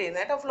റെപ്രസെന്റ്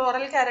ചെയ്യുന്നത് കേട്ടോ.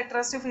 ഫ്ലോറൽ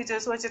ക്യാരക്ടറിസ്റ്റിക്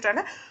ഫീച്ചേഴ്സ്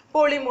വെച്ചിട്ടാണ്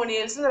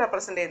Polymoniales എന്ന്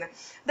റെപ്രസെന്റ് ചെയ്യുന്നത്.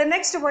 The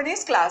next one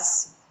is class.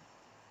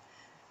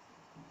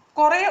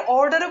 കുറെ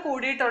ഓർഡർ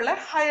കൂടിയിട്ടുള്ള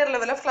higher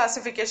level of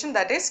classification,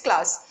 that is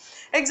class.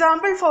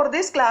 Example for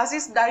this class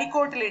is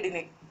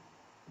Dicotyledinae.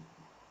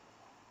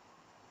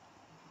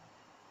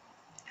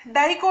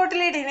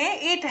 Dicotyledinae,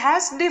 it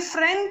has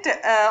different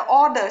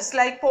orders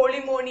like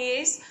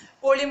Polymoniales,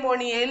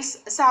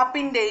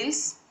 Sapindales.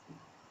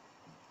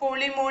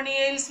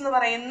 Polymoniales എന്ന്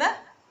പറയുന്ന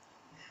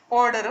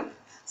ഓർഡറും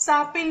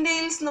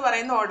Sapindales എന്ന്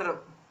പറയുന്ന ഓർഡറും.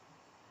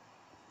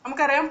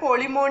 നമുക്കറിയാം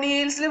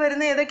Polymonialesൽ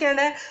വരുന്ന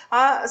ഏതൊക്കെയാണ്? ആ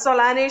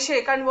Solanaceae,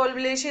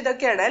 Convolvulaceae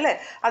ഇതൊക്കെയാണ് അല്ലേ.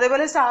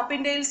 അതേപോലെ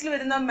Sapindalesൽ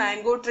വരുന്ന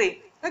mango tree.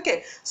 Okay,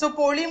 so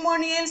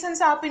Polymoniales and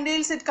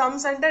Sapindales it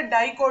comes under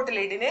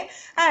Dicotyledinae.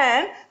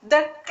 And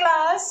the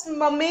class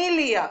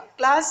Mammalia,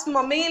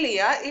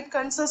 it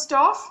consists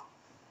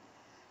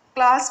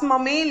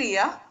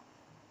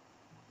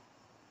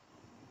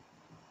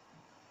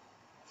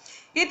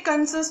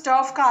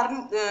of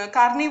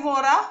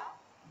Carnivora.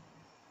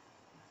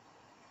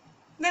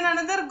 Then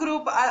another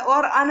group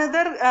or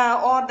another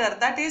order,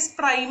 that is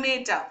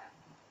Primata.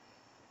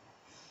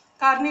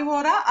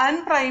 Carnivora and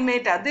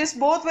Primata. This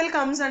both will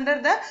comes under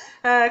the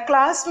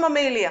class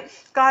Mammalia.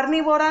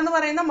 Carnivora എന്ന്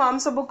പറയുന്ന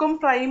മാംസബുക്കും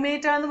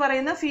Primata എന്ന്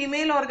പറയുന്ന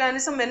female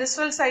organism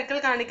menstrual cycle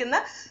കാണിക്കുന്ന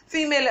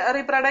female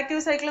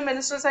reproductive cycle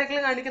menstrual cycle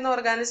കാണിക്കുന്ന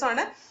organism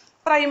ആണ്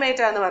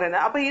Primata എന്ന്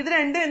പറയുന്നത്. അപ്പോൾ ഇത്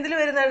രണ്ട് എന്തിൽ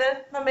വരുന്നതാണ്?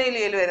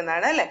 മമ്മേലിയയിൽ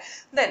വരുന്നതാണ് അല്ലേ?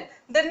 Then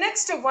the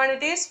next one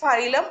it is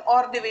phylum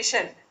or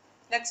division.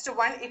 Next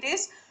one it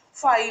is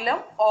phylum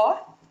or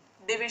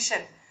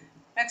division.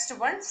 Next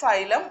one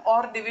phylum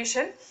or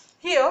division.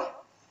 Here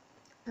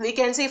we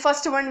can see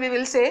first one we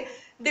will say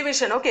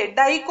division. Okay,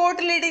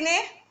 dicotyledone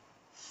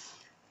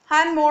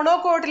and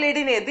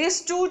monocotyledone, these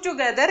two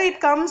together it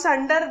comes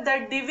under the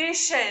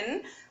division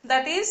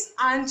that is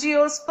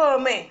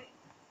angiospermae.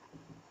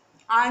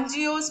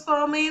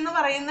 Angiospermae എന്ന്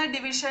പറയുന്ന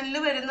ഡിവിഷനിൽ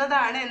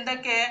വരുന്നതാണ്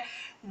എന്തൊക്കെ?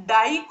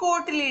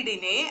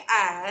 Dicotyledone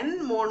and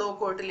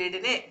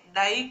monocotyledone.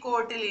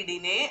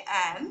 Dicotyledone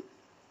and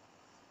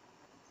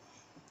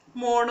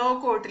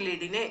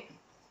monocotyledone.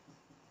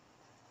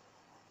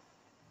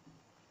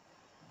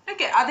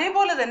 Okay,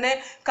 അതേപോലെ തന്നെ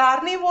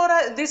carnivora,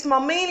 this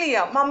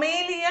mammalia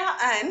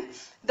and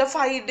the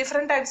five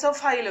different types of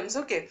phylums.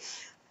 Okay,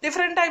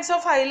 different types of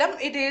phylum,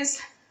 it is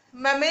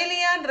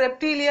mammalia and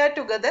reptilia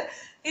together,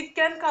 it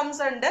can comes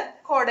under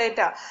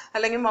chordata.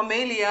 അല്ലെങ്കിൽ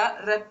mammalia,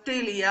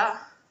 reptilia,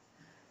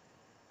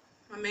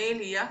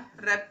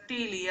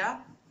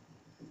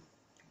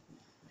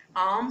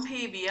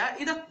 amphibia,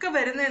 ഇതൊക്കെ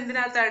വരുന്ന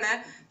എന്തിനകത്താണ്?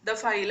 The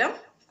phylum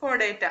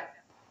chordata.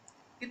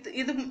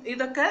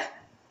 ഇതൊക്കെ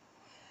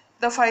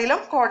the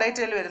phylum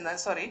chordata-യിൽ വരുന്നത്.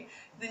 Sorry,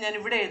 ഇത് ഞാൻ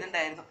ഇവിടെ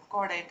എഴുതണ്ടായിരുന്നു.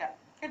 chordata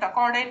കേട്ടോ.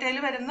 chordata-യിൽ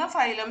വരുന്ന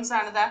phylums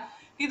ആണ്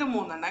ഇത്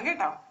മൂന്നെണ്ണം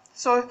കേട്ടോ.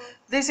 So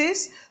this is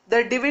the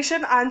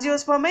division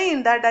angiospermae. In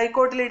the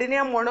dicotyledone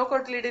and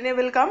monocotyledone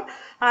will come,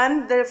 and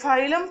the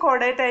phylum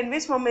chordata in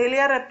which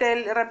mammalia,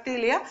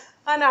 reptilia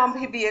and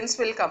amphibians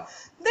will come.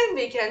 Then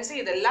we can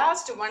see the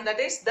last one,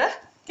 that is the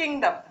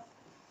kingdom.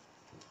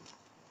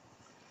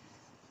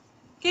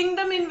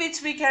 Kingdom in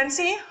which we can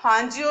see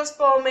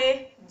angiospermae,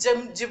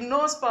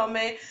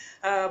 gymnospermae,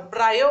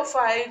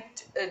 bryophyte,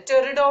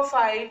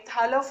 pteridophyte,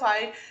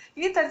 thallophyte.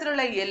 ഈ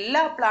തരത്തിലുള്ള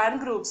എല്ലാ plant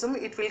groups-ഉം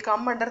it will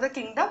come under the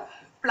kingdom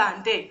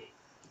Plantae.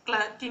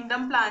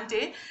 Kingdom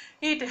Plantae,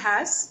 it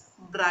has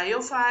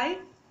bryophyte,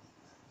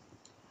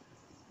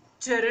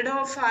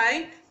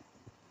 pteridophyte,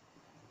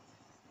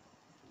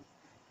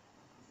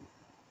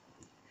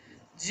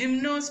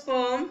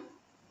 gymnosperm,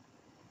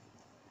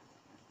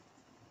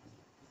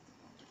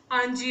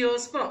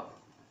 angiosperm.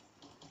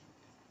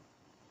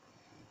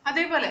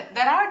 അതേപോലെ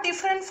there are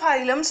different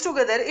phylums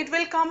together, it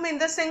will come in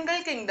the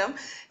single kingdom,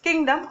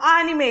 kingdom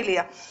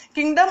Animalia.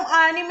 Kingdom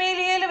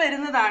Animaliaയിൽ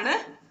വരുന്നതാണ്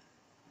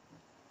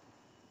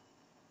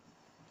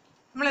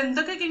നമ്മൾ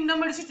എന്തൊക്കെ kingdom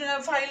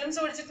പഠിച്ചിട്ടുണ്ട്, phylums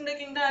പഠിച്ചിട്ടുണ്ട്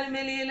kingdom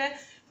ആനിമേലിയയിലെ?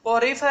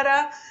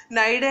 Porifera,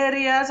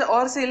 Cnidarias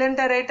or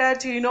Coelenterata,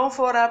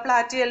 Ctenophora,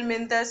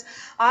 Platyhelminthes,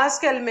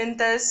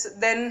 Aschelminthes,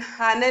 then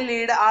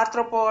Annelid,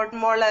 Arthropod,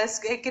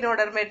 Mollusk,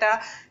 Echinodermata,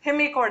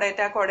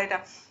 Hemichordata, Chordata.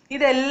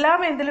 ഇതെല്ലാം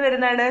എന്തിൽ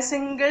വരുന്നതാണ്?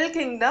 Single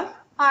kingdom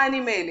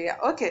Animalia.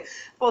 Okay,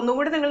 അപ്പോൾ ഒന്നും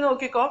കൂടി നിങ്ങൾ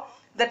നോക്കിക്കോ.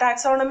 ദ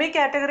ടാക്സോണമിക്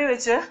കാറ്റഗറി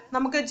വെച്ച്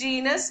നമുക്ക്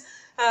genus,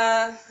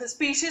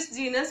 species,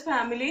 genus,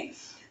 family,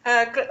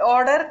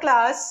 order,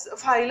 class,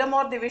 phylum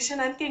or division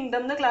and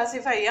kingdom എന്ന്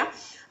ക്ലാസിഫൈ ചെയ്യാം.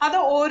 അത്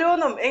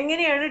ഓരോന്നും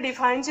എങ്ങനെയാണ്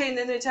ഡിഫൈൻ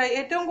ചെയ്യുന്നതെന്ന് വെച്ചാൽ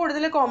ഏറ്റവും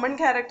കൂടുതൽ കോമൺ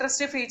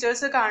ക്യാരക്ടറിസ്റ്റിക്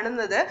ഫീച്ചേഴ്സ്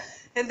കാണുന്നത്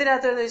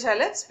എന്തിനകത്തെന്ന്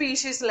വെച്ചാൽ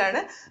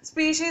സ്പീഷീസിലാണ്.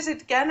 Species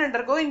it can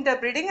undergo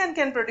ഇന്റർബ്രീഡിംഗ് and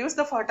can produce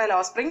the fertile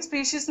offspring.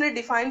 സ്പീഷീസിനെ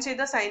define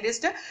ചെയ്ത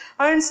സയന്റിസ്റ്റ്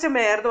ഏൺസ്റ്റ്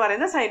മേയർ എന്ന്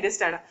പറയുന്ന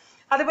സയന്റിസ്റ്റ് ആണ്.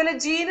 അതുപോലെ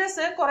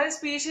ജീനസ് കുറെ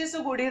സ്പീഷീസ്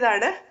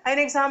കൂടിയതാണ്.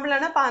 അതിന് എക്സാമ്പിൾ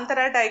ആണ് പാന്തര,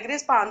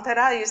 Tigris. പാന്തര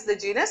is the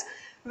genus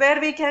where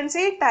we can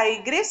see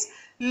Tigris,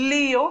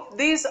 Leo,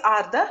 these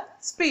are the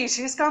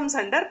species comes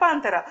under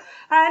Panthera.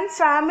 And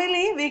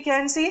family we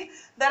can see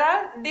there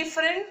are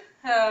different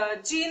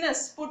genus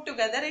put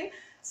together in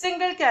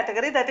single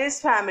category, that is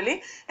family.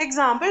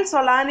 Example,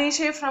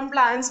 Solanaceae from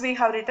plants we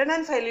have written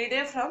and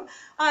Felidae from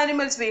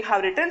animals we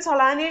have written.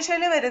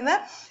 Solanaceae വരുന്ന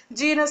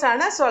genus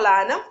ആണ്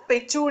Solanum,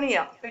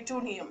 Petunia.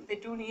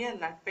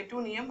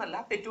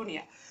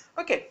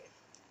 Okay.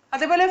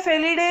 അതേപോലെ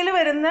ഫെലിഡയിൽ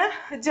വരുന്ന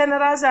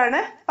ജനറാസ് ആണ്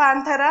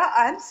പാന്തര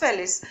and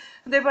Felis.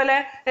 അതേപോലെ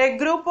A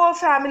group of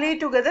family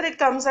together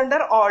it comes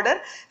under order.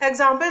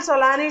 Example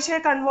സൊലാനേഷ്യ,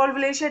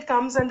 കൺവോൾവുലേഷ്യ it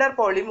comes under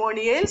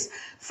പോളിമോണിയൽസ്.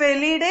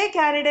 Felidae,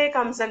 Canidae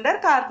comes under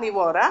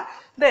Carnivora.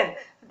 Then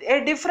a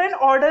different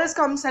orders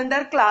comes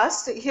under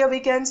class. Here we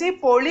can see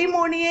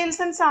polymoniales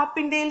and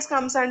sapindales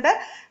comes under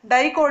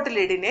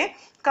dicotyledone.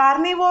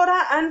 Carnivora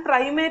and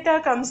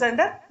Primata comes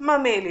under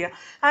Mammalia.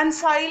 And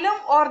phylum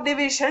or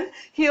division,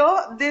 here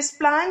this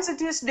plants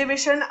it is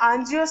division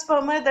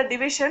Angiospermae, the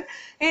division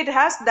it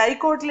has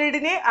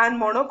dicotyledone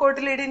and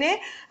monocotyledone,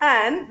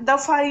 and the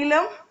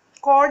phylum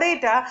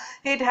Chordata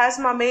it has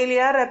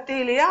Mammalia,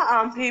 Reptilia,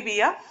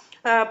 Amphibia,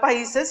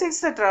 Pisces,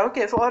 etc.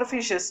 Okay, for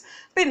fishes.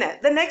 Pinne,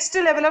 the next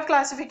level of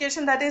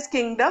classification, that is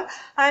kingdom.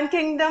 And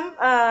kingdom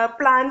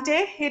Plantae,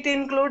 it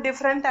include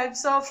different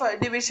types of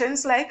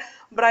divisions like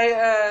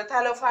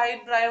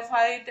thallophyte,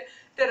 bryophyte,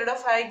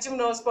 pteridophyte,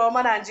 gymnosperm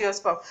and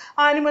angiosperm.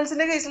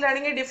 ആനിമൽസിന്റെ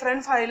കേസിലാണെങ്കിൽ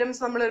different phylums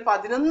നമ്മൾ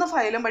 11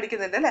 phylum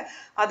പഠിക്കുന്നുണ്ട് അല്ലെ.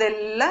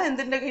 അതെല്ലാം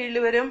എന്തിന്റെ കീഴിൽ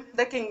വരും?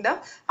 The kingdom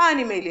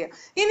Animalia.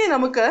 ഇനി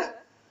നമുക്ക്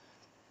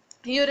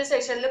ഈ ഒരു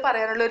സെഷനിൽ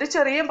പറയാനുള്ള ഒരു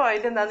ചെറിയ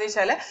പോയിന്റ് എന്താണെന്ന്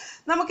വെച്ചാൽ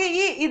നമുക്ക്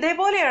ഈ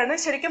ഇതേപോലെയാണ്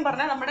ശരിക്കും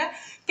പറഞ്ഞാൽ നമ്മുടെ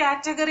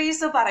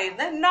കാറ്റഗറീസ്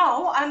പറയുന്നത്. Now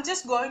I am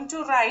just going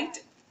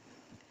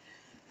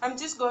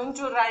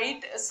to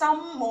right some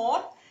more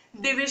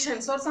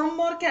divisions or some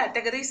more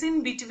categories in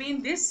between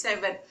this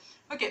 7.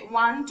 Okay,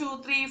 1 2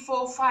 3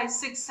 4 5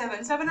 6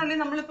 7 only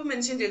നമ്മളിപ്പോൾ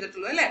മെൻഷൻ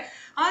ചെയ്തിട്ടുള്ളൂ അല്ലേ.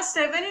 ആ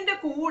 7ന്റെ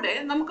കൂടെ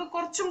നമുക്ക്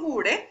കുറച്ചും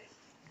കൂടെ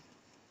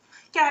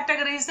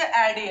കാറ്റഗറീസ്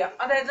ആഡ് ചെയ്യാം.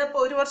 അതായത്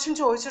ഇപ്പോൾ ഒരു വർഷം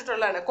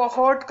ചോദിച്ചിട്ടുള്ളതാണ്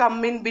കൊഹോർട്ട് കം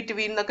ഇൻ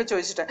ബിറ്റ്വീൻ എന്നൊക്കെ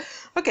ചോദിച്ചിട്ട്.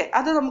 ഓക്കെ,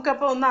 അത്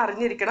നമുക്കപ്പോൾ ഒന്ന്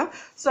അറിഞ്ഞിരിക്കണം.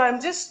 So I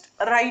am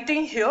just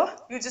writing here,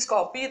 you just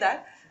copy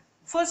that.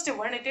 First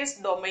one it is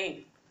domain,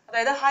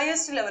 അതായത്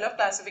highest level of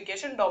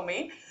classification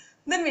domain.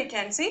 Then we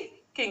can see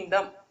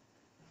kingdom.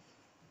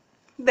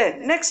 Then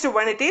next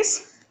one it is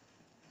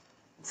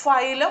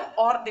phylum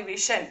or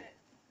division.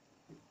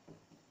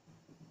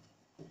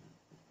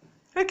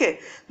 Okay,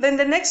 then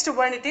the next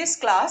one it is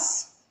class.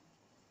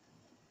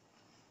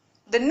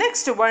 The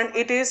next one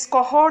it is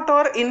cohort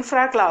or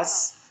infraclass.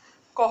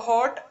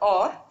 Cohort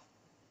or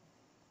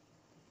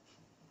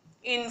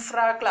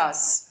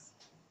infraclass.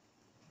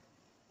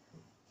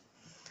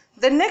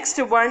 The next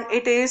one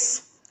it is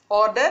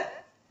order,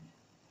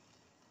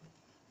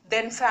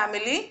 then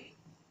family.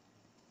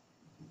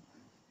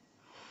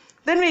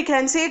 Then we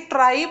can see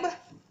tribe,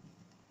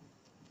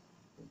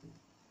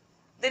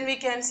 then we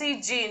can see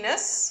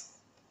genus,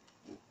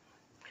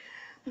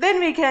 then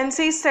we can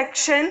see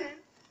section,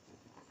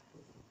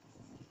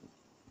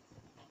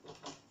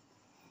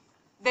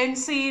 then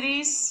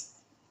series,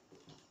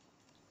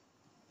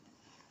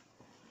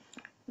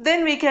 then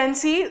we can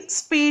see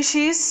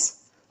species,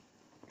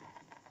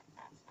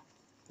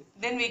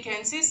 then we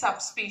can see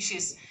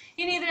subspecies.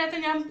 ഇനി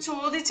ഇതിനകത്ത് ഞാൻ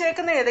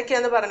ചോദിച്ചേക്കുന്ന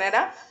ഏതൊക്കെയാന്ന്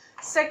പറഞ്ഞുതരാം.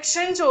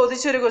 Section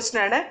ചോദിച്ചൊരു question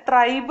ആണ്.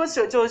 Tribe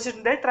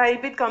ചോദിച്ചിട്ടുണ്ട്.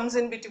 Tribe it comes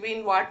in between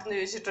what എന്ന്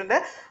ചോദിച്ചിട്ടുണ്ട്.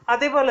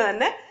 അതേപോലെ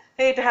തന്നെ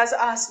it has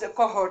asked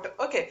കൊഹോർട്ട്.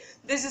 Okay,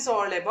 this is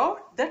all about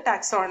the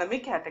taxonomy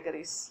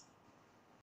categories.